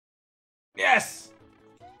Yes!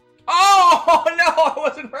 Oh, no! I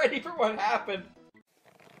wasn't ready for what happened.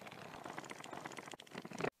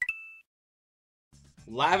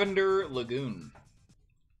 Lavender Lagoon.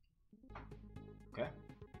 Okay.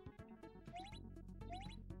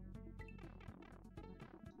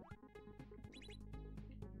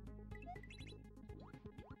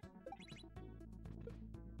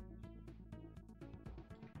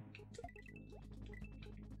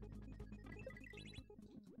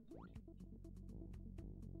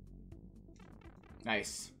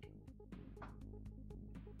 Nice.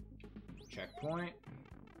 Checkpoint.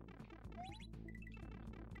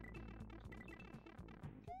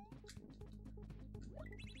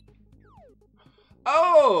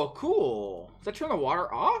 Oh, cool. Does that turn the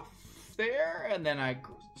water off there? And then I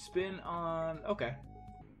spin on... Okay.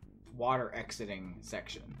 Water exiting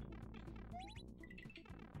section.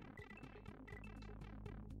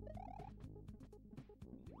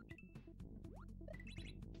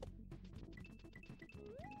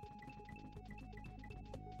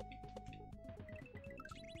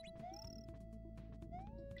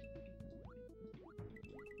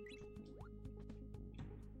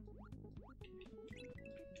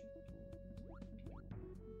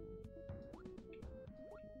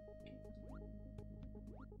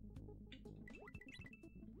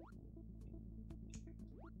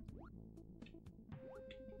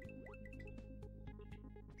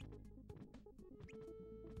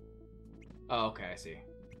 Oh, okay, I see.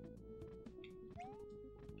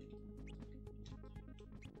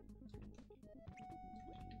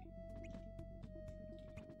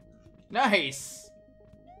 Nice!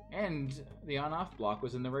 And the on-off block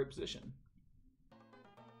was in the right position.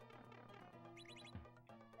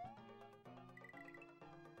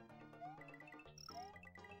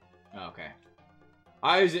 Oh, okay.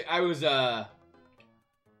 I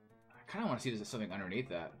kind of want to see if there's something underneath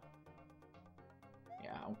that.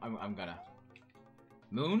 Yeah, I'm gonna.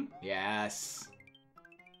 Moon? Yes.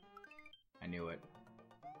 I knew it.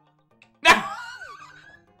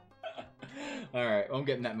 Alright, well, I'm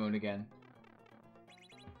getting that moon again.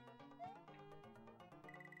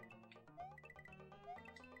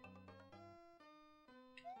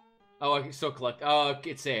 Oh, I can still collect. Oh,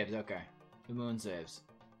 it saves. Okay. The moon saves.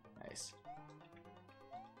 Nice.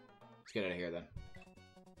 Let's get out of here then.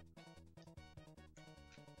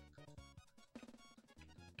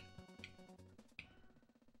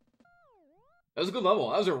 That was a good level.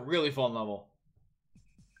 That was a really fun level.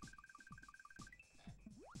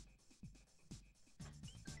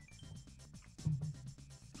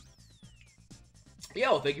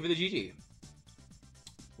 Yo, thank you for the GG.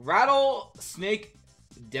 Rattlesnake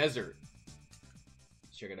Desert.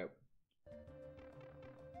 Let's check it out.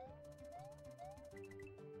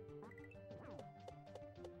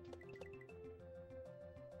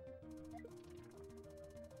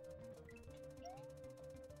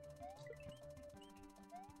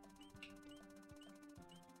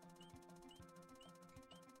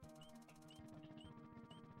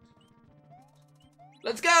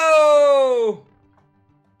 Let's go!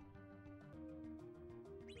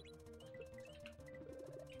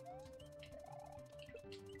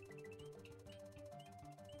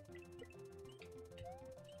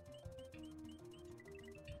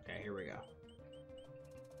 Okay, here we go.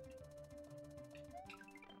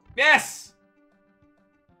 Yes!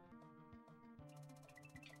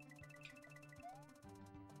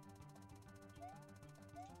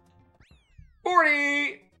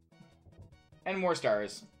 $40! And more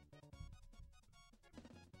stars.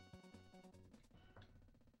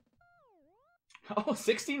 Oh,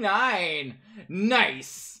 69!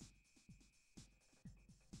 Nice!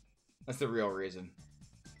 That's the real reason.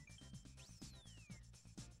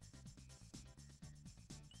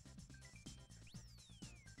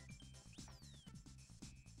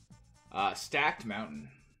 Stacked Mountain.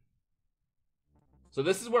 So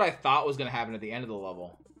this is what I thought was going to happen at the end of the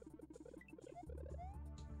level.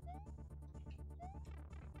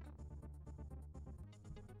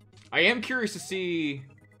 I am curious to see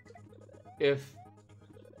if,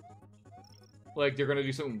 like, they're gonna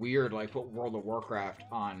do something weird, like put World of Warcraft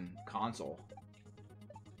on console.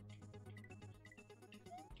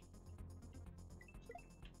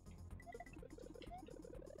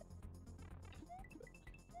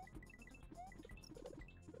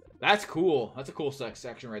 That's cool. That's a cool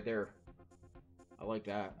section right there. I like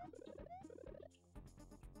that.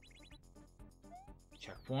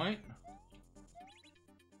 Checkpoint.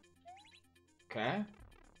 Okay.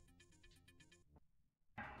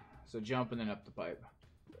 So jump and then up the pipe.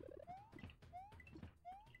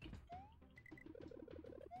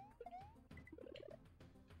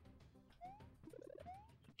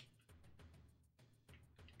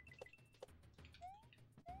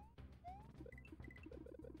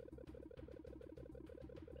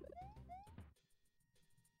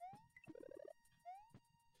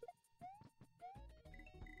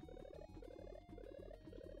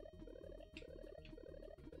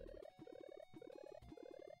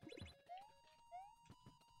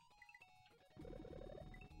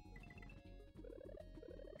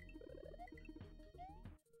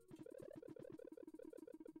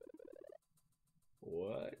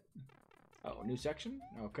 Oh, new section?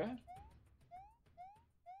 Okay.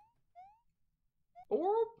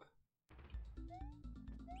 Orb?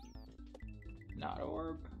 Not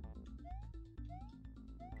orb.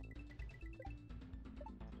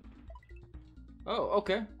 Oh,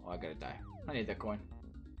 okay. Oh, I gotta die. I need that coin.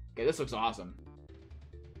 Okay, this looks awesome.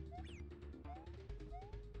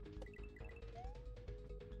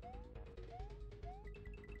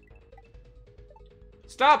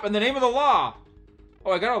 Stop! In the name of the law!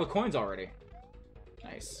 Oh, I got all the coins already.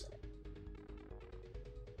 Nice.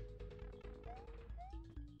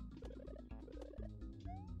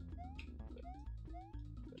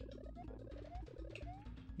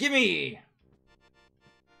 Gimme!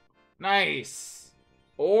 Nice!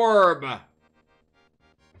 Orb! That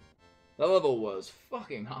level was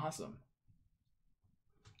fucking awesome.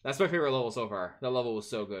 That's my favorite level so far. That level was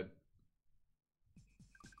so good.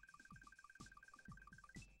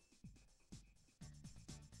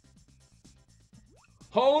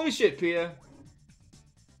 Holy shit, Pia.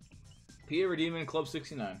 Pia redeeming Club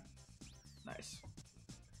 69. Nice.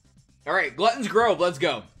 Alright, Glutton's Grove, let's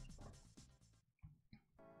go.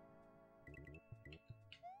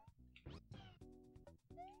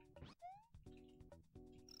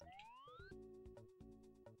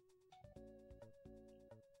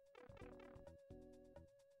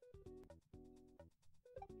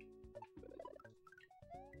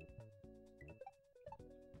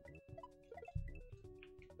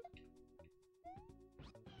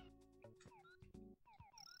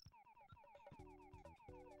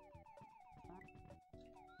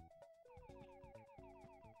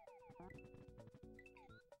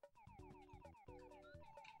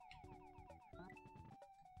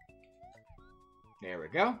 There we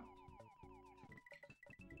go.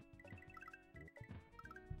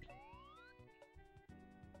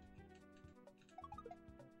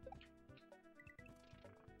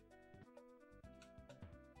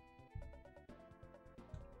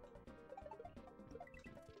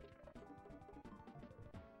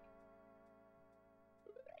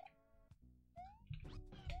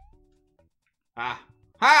 Ah.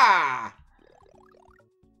 Ha!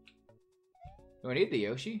 Do I need the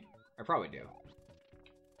Yoshi? I probably do.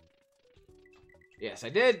 Yes, I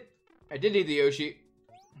did. I did need the Yoshi.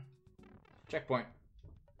 Checkpoint.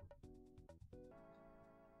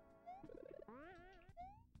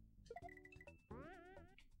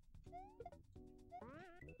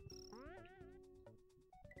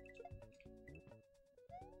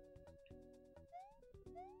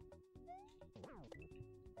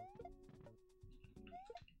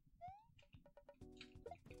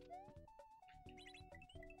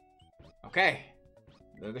 Okay.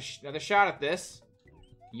 Another shot at this.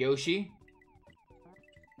 Yoshi.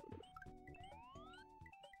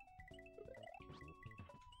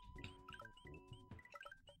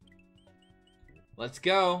 Let's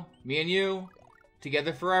go. Me and you.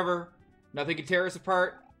 Together forever. Nothing can tear us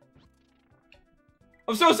apart.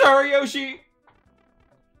 I'm so sorry, Yoshi!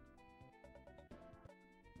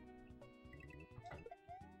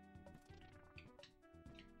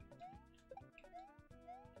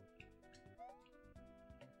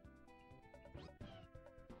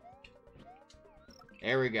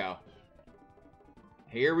 There we go.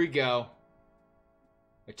 Here we go.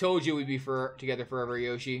 I told you we'd be together forever,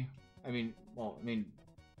 Yoshi.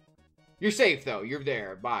 You're safe though. You're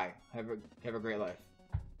there. Bye. Have a great life.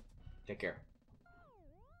 Take care.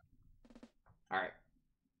 All right.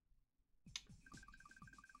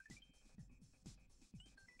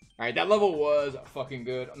 All right. That level was fucking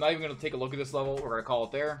good. I'm not even gonna take a look at this level. We're gonna call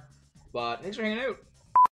it there. But thanks for hanging out.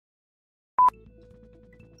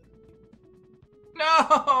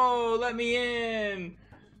 No! Let me in!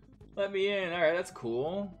 Let me in. Alright, that's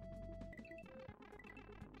cool.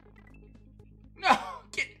 No!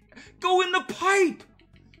 Go in the pipe!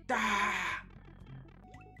 Ah!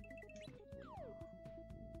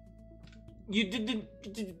 You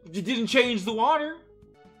didn't change the water.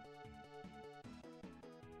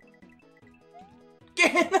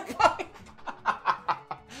 Get in the pipe!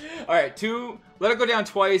 Alright, 2. Let it go down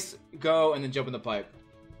twice. Go, and then jump in the pipe.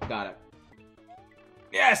 Got it.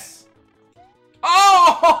 Yes!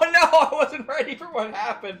 Oh, no! I wasn't ready for what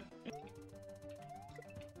happened.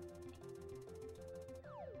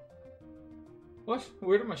 What?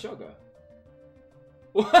 Where did my shell go?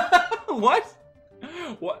 What?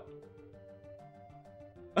 What?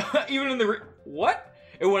 Even in the... What?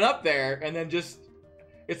 It went up there, and then just...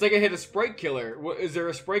 It's like it hit a sprite killer. Is there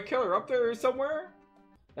a sprite killer up there somewhere?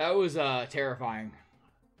 That was terrifying,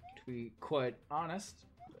 to be quite honest.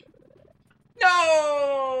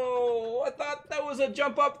 No! I thought that was a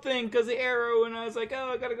jump up thing because the arrow, and I was like,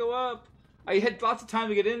 oh, I gotta go up. I had lots of time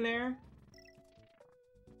to get in there.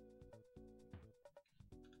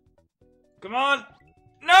 Come on.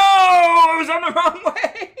 No! I was on the wrong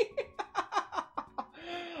way!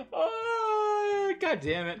 Oh, God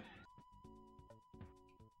damn it.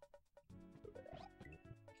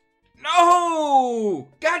 No!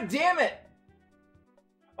 God damn it!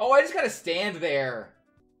 Oh, I just gotta stand there.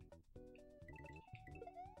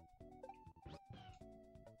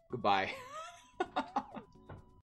 Goodbye.